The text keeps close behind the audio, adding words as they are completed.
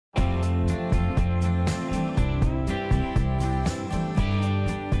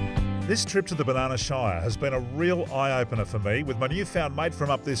This trip to the Banana Shire has been a real eye-opener for me with my newfound mate from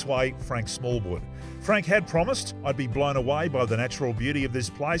up this way, Frank Smallwood. Frank had promised I'd be blown away by the natural beauty of this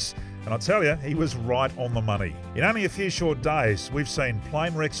place, and I tell you, he was right on the money. In only a few short days, we've seen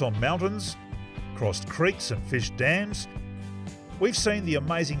plane wrecks on mountains, crossed creeks and fished dams. We've seen the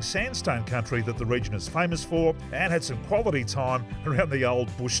amazing sandstone country that the region is famous for and had some quality time around the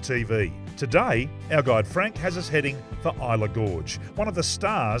old bush TV. Today, our guide Frank has us heading for Isla Gorge, one of the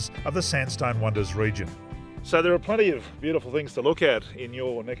stars of the Sandstone Wonders region. So there are plenty of beautiful things to look at in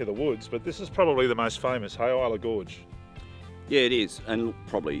your neck of the woods, but this is probably the most famous, hey, Isla Gorge? Yeah, it is, and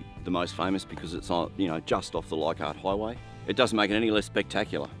probably the most famous because it's on, just off the Leichhardt Highway. It doesn't make it any less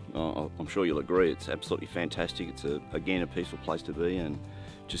spectacular. I'm sure you'll agree. It's absolutely fantastic. It's again a peaceful place to be and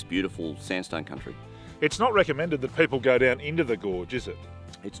just beautiful sandstone country. It's not recommended that people go down into the gorge, is it?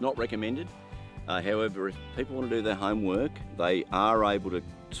 It's not recommended. However, if people want to do their homework, they are able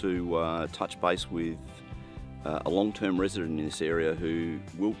to touch base with a long-term resident in this area who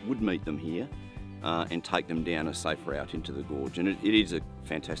would meet them here and take them down a safe route into the gorge, and it is a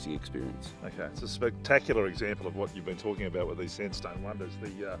fantastic experience. Okay, it's a spectacular example of what you've been talking about with these sandstone wonders.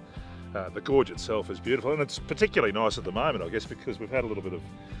 The gorge itself is beautiful, and it's particularly nice at the moment, I guess, because we've had a little bit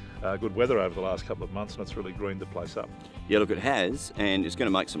of good weather over the last couple of months, and it's really greened the place up. Yeah, look, it has, and it's going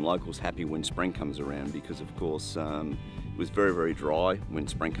to make some locals happy when spring comes around because, of course, it was very, very dry when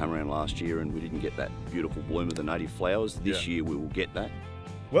spring came around last year, and we didn't get that beautiful bloom of the native flowers. This year we will get that.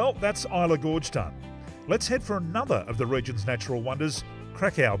 Well, that's Isla Gorge done. Let's head for another of the region's natural wonders,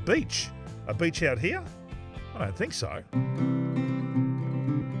 Cracow Beach. A beach out here? I don't think so.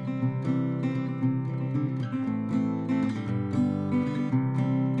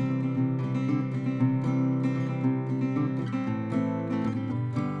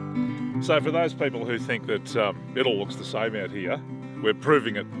 So for those people who think that it all looks the same out here, we're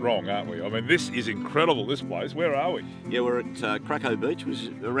proving it wrong, aren't we? I mean, this is incredible, this place. Where are we? Yeah, we're at Cracow Beach, which is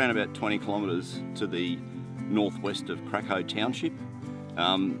around about 20 kilometres to the northwest of Cracow Township.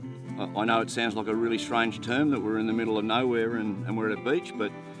 I know it sounds like a really strange term that we're in the middle of nowhere and we're at a beach,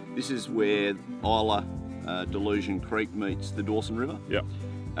 but this is where Isla Delusion Creek meets the Dawson River. Yep.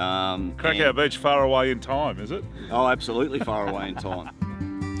 Cracow Beach far away in time, is it? Oh, absolutely far away in time.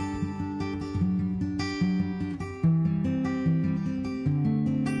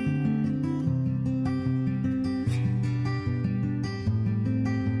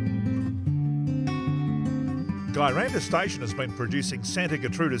 Gyranda Station has been producing Santa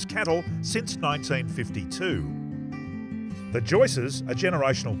Gertruda's cattle since 1952. The Joyces are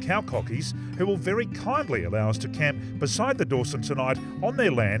generational cowcockies who will very kindly allow us to camp beside the Dawson tonight on their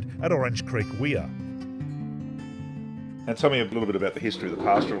land at Orange Creek Weir. And tell me a little bit about the history of the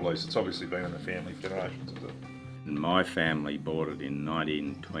pastoral lease. It's obviously been in the family for generations, is it? My family bought it in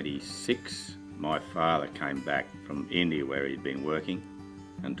 1926. My father came back from India where he'd been working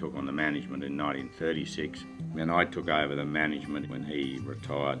and took on the management in 1936. Then I took over the management when he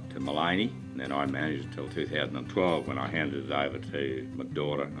retired to Mullaney, and then I managed until 2012 when I handed it over to my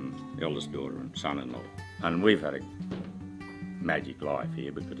daughter and eldest daughter and son-in-law. And we've had a magic life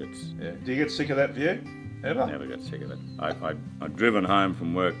here because it's... Yeah. Do you get sick of that view, ever? I never got sick of it. I've driven home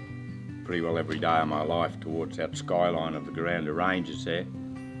from work pretty well every day of my life towards that skyline of the Gyranda Ranges there.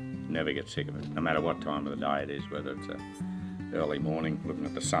 Never get sick of it, no matter what time of the day it is, whether it's early morning looking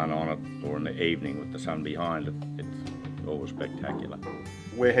at the sun on it or in the evening with the sun behind it. It's always spectacular.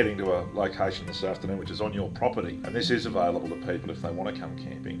 We're heading to a location this afternoon which is on your property, and this is available to people if they want to come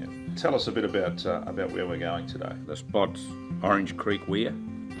camping. And tell us a bit about where we're going today. The spot's Orange Creek Weir.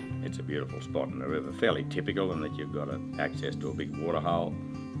 It's a beautiful spot in the river, fairly typical in that you've got access to a big waterhole,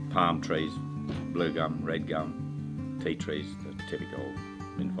 palm trees, blue gum, red gum, tea trees, the typical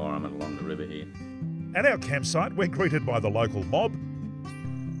environment along the river here. At our campsite, we're greeted by the local mob.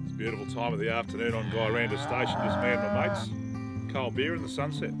 It's a beautiful time of the afternoon on Gyranda Station, just me and my mates. Cold beer in the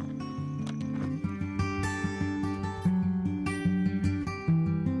sunset.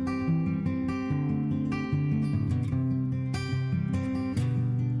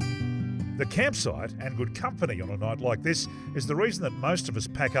 The campsite and good company on a night like this is the reason that most of us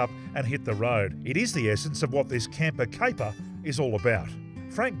pack up and hit the road. It is the essence of what this camper caper is all about.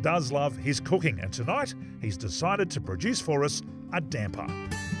 Frank does love his cooking, and tonight he's decided to produce for us a damper.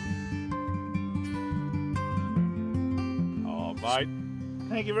 Oh, mate.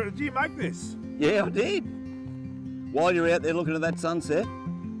 Thank you very much. Did you make this? Yeah, I did. While you're out there looking at that sunset,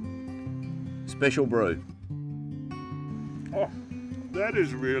 special brew. Oh, that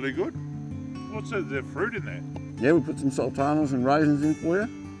is really good. What's that? Is there fruit in there? Yeah, we put some sultanas and raisins in for you.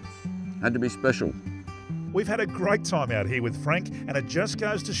 Had to be special. We've had a great time out here with Frank, and it just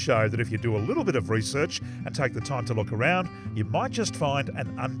goes to show that if you do a little bit of research and take the time to look around, you might just find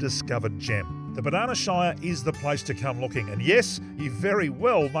an undiscovered gem. The Banana Shire is the place to come looking, and yes, you very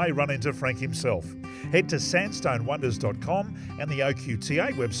well may run into Frank himself. Head to sandstonewonders.com and the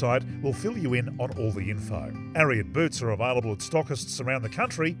OQTA website will fill you in on all the info. Ariat boots are available at stockists around the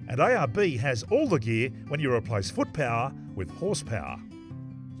country, and ARB has all the gear when you replace foot power with horsepower.